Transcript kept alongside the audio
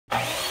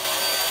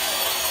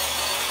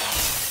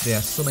There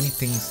are so many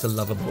things to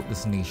love about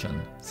this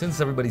nation.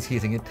 Since everybody's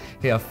hating it,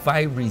 here are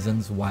 5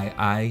 reasons why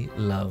I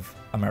love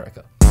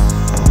America.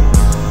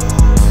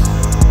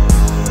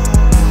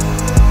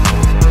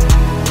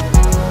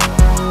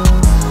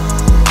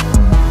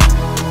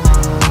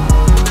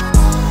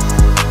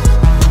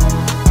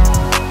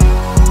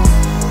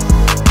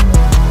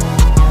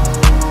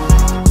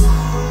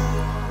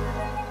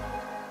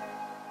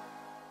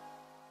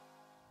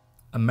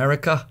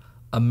 America,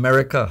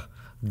 America,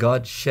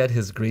 God shed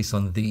his grace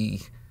on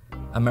thee.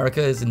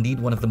 America is indeed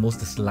one of the most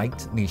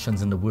disliked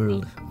nations in the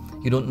world.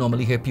 You don't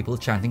normally hear people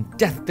chanting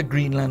death to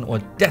Greenland or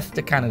death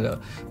to Canada,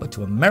 but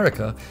to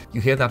America,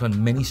 you hear that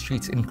on many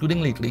streets,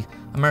 including lately,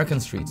 American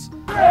streets.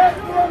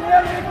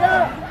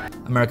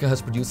 America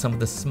has produced some of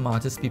the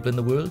smartest people in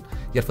the world,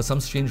 yet for some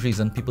strange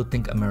reason, people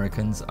think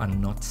Americans are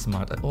not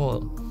smart at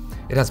all.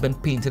 It has been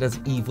painted as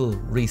evil,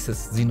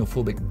 racist,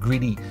 xenophobic,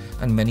 greedy,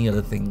 and many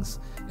other things.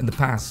 In the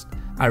past,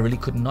 I really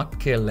could not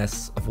care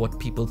less of what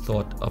people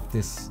thought of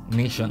this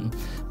nation.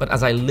 But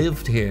as I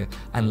lived here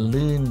and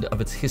learned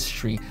of its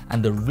history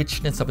and the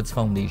richness of its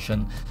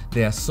foundation,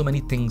 there are so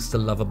many things to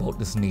love about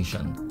this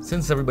nation.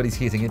 Since everybody's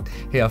hating it,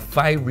 here are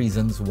 5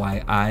 reasons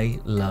why I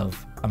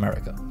love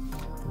America.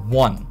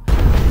 1.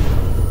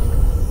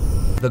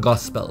 The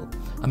gospel.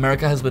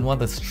 America has been one of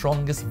the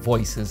strongest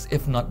voices,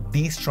 if not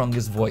the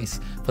strongest voice,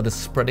 for the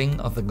spreading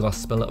of the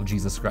gospel of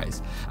Jesus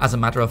Christ. As a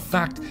matter of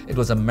fact, it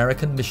was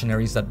American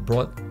missionaries that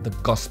brought the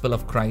gospel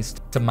of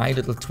Christ to my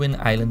little twin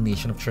island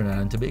nation of Trinidad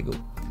and Tobago.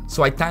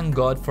 So I thank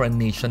God for a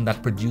nation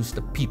that produced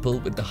a people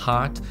with the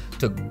heart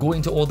to go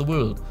into all the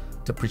world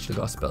to preach the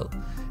gospel.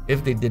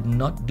 If they did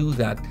not do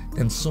that,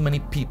 then so many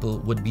people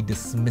would be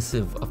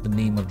dismissive of the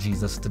name of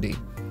Jesus today.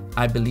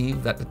 I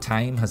believe that the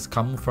time has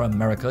come for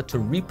America to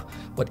reap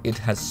what it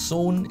has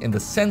sown, in the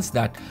sense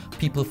that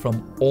people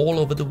from all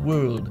over the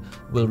world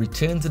will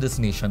return to this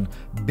nation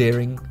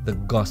bearing the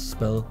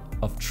gospel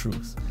of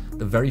truth.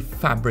 The very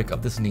fabric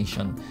of this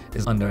nation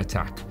is under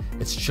attack.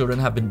 Its children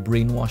have been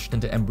brainwashed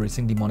into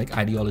embracing demonic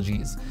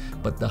ideologies,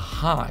 but the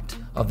heart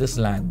of this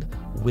land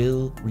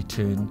will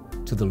return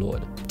to the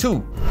Lord.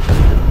 2.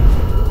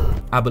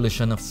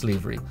 Abolition of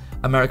slavery.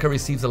 America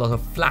receives a lot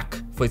of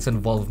flack for its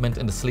involvement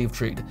in the slave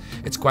trade.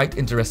 It's quite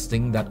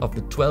interesting that of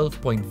the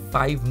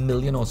 12.5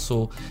 million or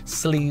so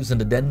slaves in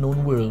the then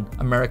known world,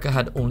 America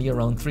had only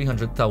around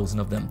 300,000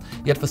 of them.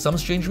 Yet for some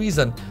strange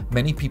reason,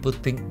 many people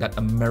think that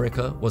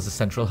America was the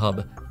central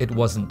hub. It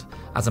wasn't.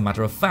 As a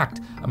matter of fact,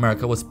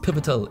 America was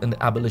pivotal in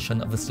the abolition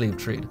of the slave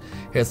trade.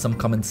 Here's some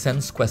common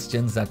sense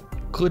questions that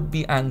could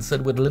be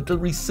answered with little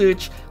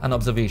research and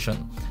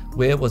observation.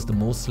 Where was the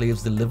most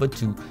slaves delivered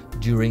to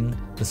during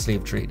the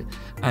slave trade?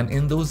 And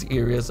in those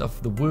areas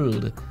of the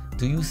world,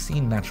 do you see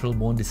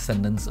natural-born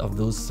descendants of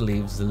those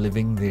slaves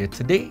living there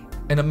today?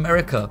 In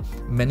America,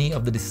 many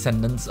of the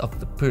descendants of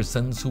the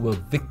persons who were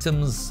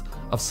victims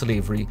of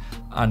slavery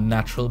are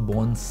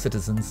natural-born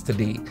citizens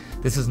today.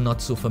 This is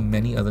not so for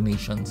many other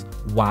nations.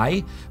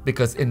 Why?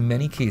 Because in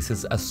many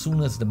cases, as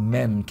soon as the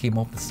men came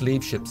off the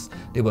slave ships,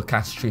 they were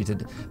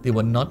castrated. They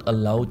were not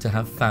allowed to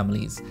have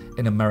families.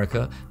 In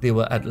America, they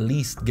were at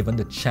least given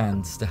the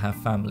chance to have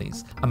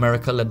families.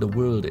 America led the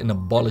world in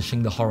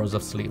abolishing the horrors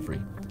of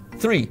slavery.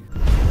 3.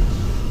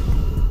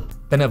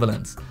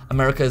 Benevolence.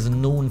 America is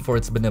known for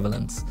its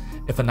benevolence.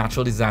 If a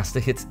natural disaster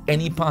hits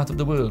any part of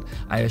the world,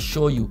 I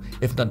assure you,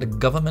 if not the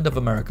government of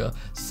America,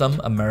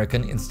 some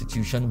American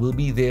institution will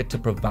be there to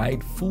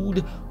provide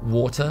food,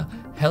 water,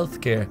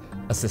 healthcare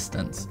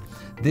assistance.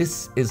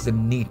 This is the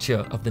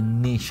nature of the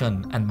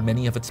nation and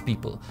many of its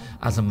people.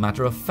 As a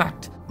matter of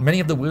fact, many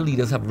of the world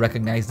leaders have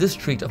recognized this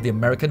trait of the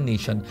American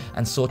nation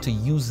and sought to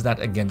use that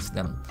against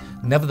them.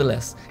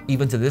 Nevertheless,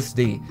 even to this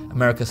day,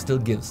 America still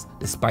gives.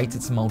 Despite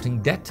its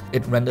mounting debt,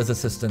 it renders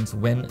assistance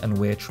when and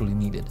where truly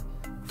needed.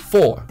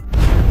 4.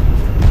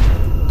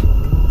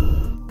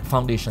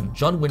 Foundation.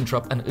 John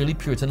Winthrop, an early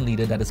Puritan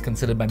leader that is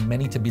considered by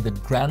many to be the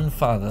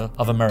grandfather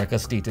of America,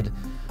 stated,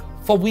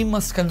 "For we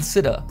must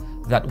consider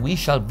that we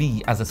shall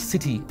be as a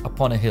city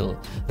upon a hill.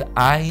 The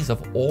eyes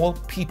of all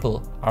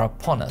people are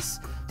upon us,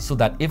 so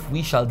that if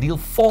we shall deal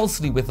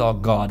falsely with our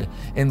God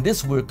in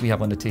this work we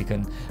have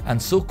undertaken,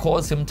 and so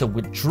cause him to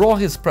withdraw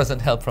his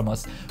present help from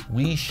us,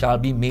 we shall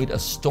be made a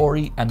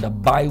story and a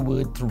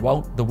byword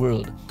throughout the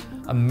world."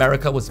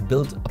 America was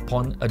built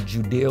upon a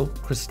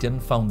Judeo-Christian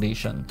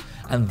foundation,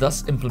 and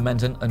thus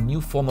implementing a new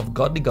form of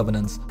godly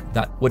governance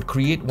that would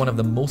create one of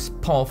the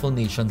most powerful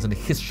nations in the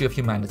history of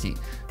humanity.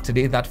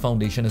 Today that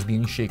foundation is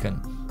being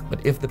shaken.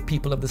 But if the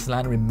people of this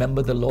land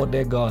remember the Lord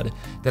their God,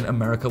 then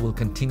America will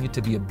continue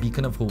to be a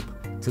beacon of hope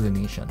to the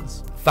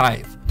nations.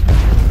 5.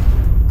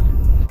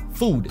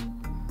 Food.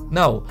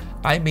 Now,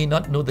 I may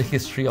not know the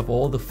history of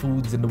all the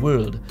foods in the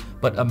world,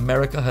 but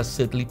America has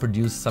certainly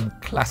produced some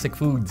classic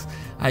foods.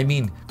 I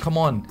mean, come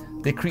on,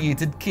 they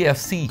created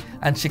KFC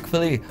and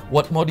Chick-fil-A.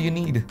 What more do you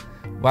need?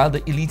 While the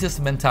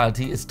elitist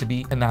mentality is to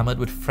be enamored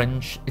with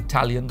French,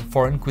 Italian,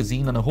 foreign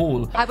cuisine on a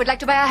whole, I would like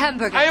to buy a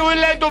hamburger. I would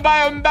like to buy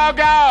a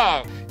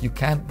hamburger. You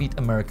can't beat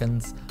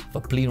Americans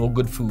for plain old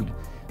good food.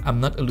 I'm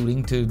not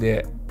alluding to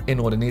their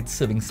inordinate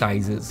serving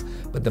sizes,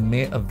 but the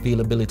mere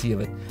availability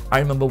of it. I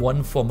remember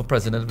one former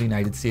president of the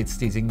United States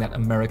stating that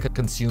America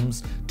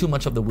consumes too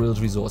much of the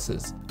world's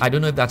resources. I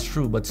don't know if that's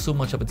true, but so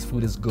much of its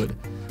food is good.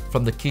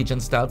 From the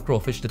Cajun-style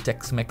crawfish to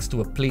Tex-Mex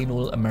to a plain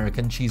old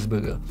American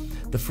cheeseburger,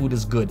 the food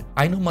is good.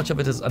 I know much of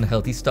it is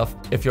unhealthy stuff.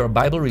 If you're a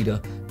Bible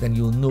reader, then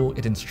you'll know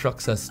it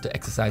instructs us to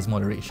exercise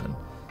moderation.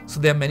 So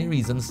there are many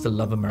reasons to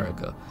love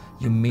America.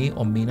 You may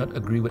or may not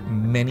agree with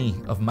many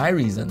of my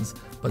reasons,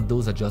 but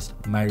those are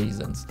just my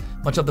reasons.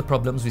 Much of the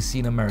problems we see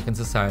in American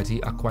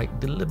society are quite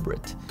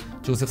deliberate.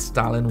 Joseph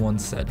Stalin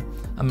once said,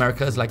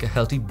 America is like a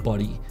healthy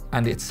body,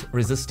 and its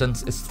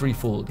resistance is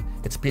threefold.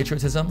 It's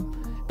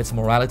patriotism, its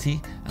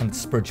morality, and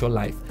its spiritual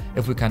life.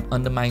 If we can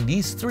undermine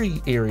these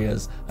three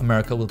areas,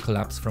 America will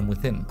collapse from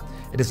within.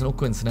 It is no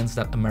coincidence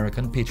that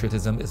American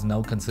patriotism is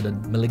now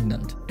considered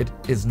malignant. It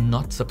is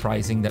not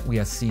surprising that we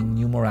are seeing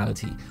new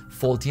morality,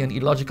 faulty and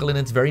illogical in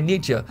its very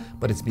nature,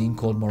 but it's being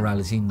called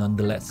morality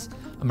nonetheless.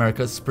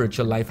 America's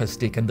spiritual life has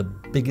taken the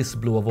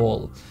biggest blow of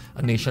all.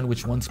 A nation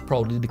which once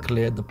proudly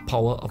declared the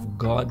power of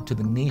God to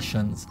the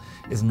nations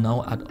is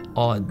now at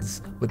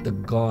odds with the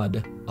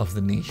God of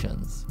the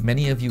nations.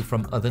 Many of you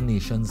from other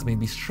nations may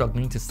be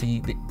struggling to see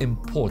the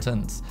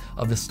importance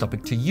of this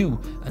topic to you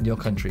and your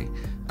country.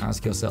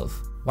 Ask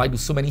yourself, why do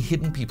so many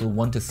hidden people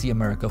want to see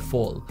America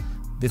fall?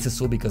 This is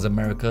so because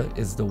America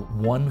is the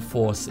one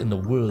force in the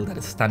world that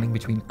is standing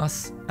between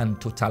us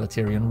and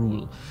totalitarian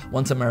rule.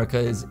 Once America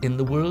is in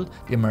the world,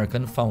 the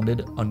American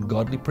founded on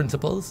godly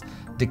principles,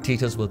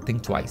 dictators will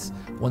think twice.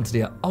 Once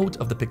they are out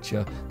of the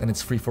picture, then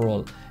it's free for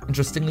all.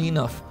 Interestingly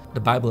enough, the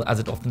Bible, as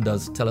it often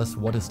does, tell us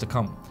what is to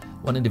come.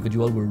 One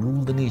individual will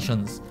rule the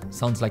nations.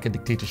 Sounds like a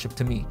dictatorship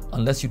to me.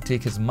 Unless you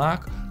take his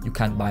mark, you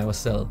can't buy or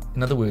sell.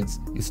 In other words,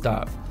 you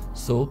starve.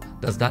 So,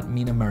 does that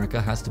mean America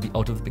has to be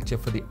out of the picture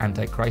for the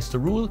Antichrist to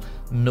rule?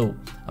 No.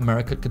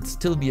 America could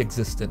still be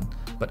existent,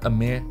 but a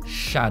mere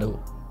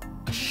shadow,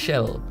 a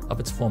shell of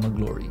its former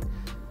glory.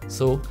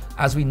 So,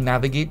 as we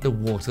navigate the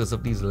waters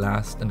of these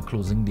last and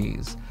closing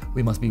days,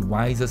 we must be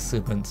wise as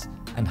serpents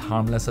and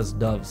harmless as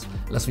doves,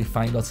 lest we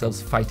find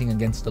ourselves fighting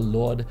against the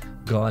Lord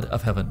God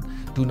of heaven.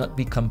 Do not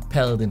be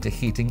compelled into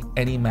hating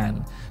any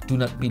man. Do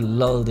not be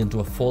lulled into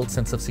a false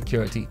sense of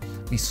security.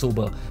 Be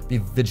sober, be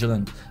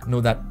vigilant. Know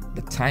that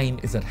the time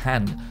is at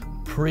hand.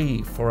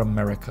 Pray for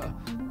America.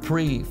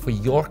 Pray for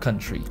your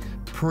country.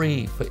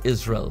 Pray for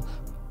Israel.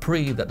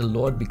 Pray that the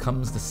Lord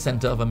becomes the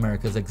center of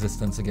America's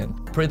existence again.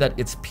 Pray that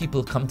its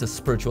people come to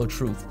spiritual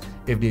truth.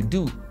 If they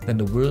do, then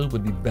the world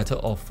would be better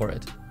off for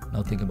it.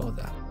 Now think about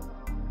that.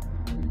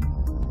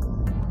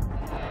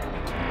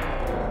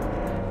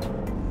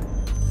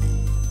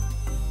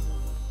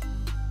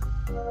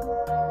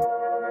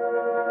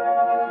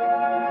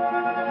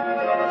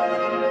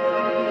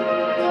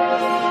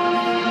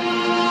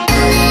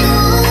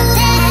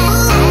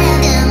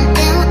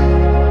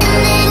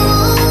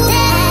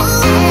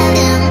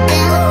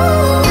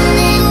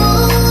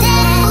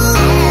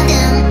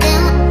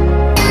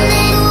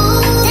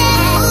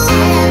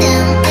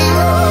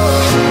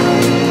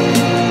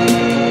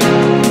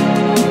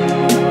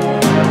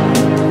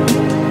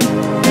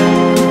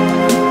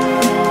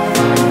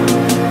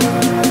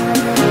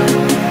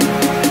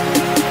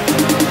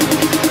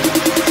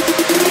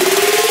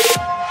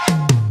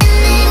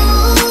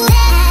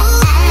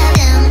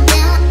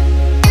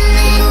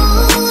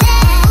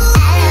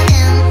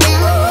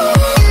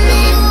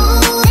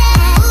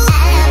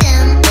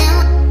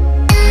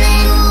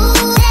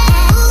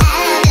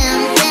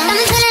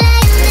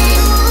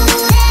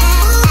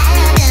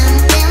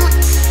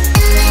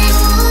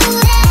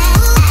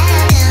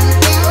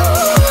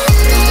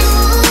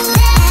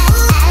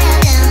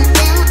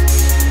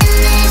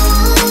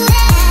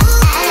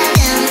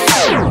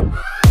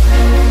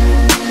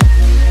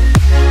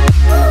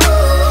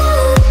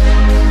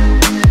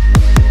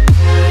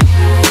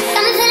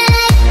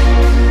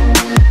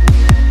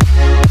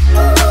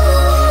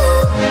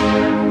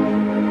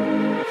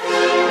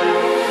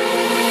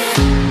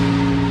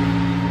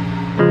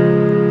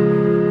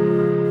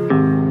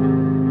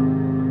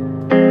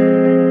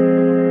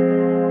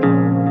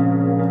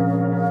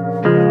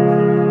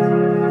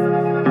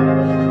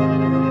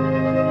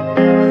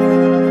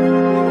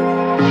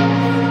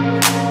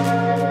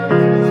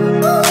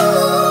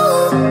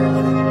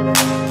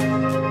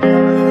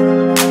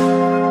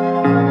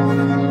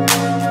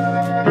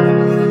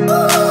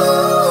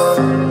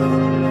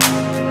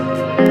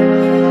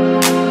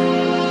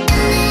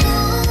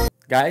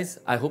 Guys,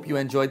 I hope you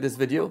enjoyed this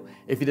video.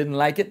 If you didn't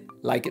like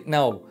it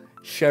now.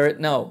 Share it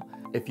now.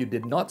 If you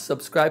did not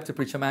subscribe to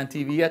Preacher Man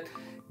TV yet,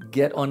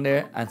 get on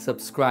there and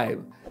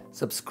subscribe.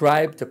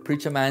 Subscribe to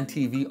Preacher Man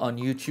TV on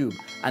YouTube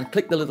and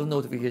click the little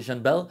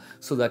notification bell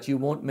so that you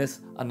won't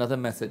miss another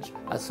message.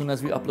 As soon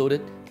as we upload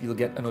it, you'll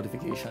get a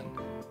notification.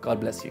 God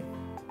bless you.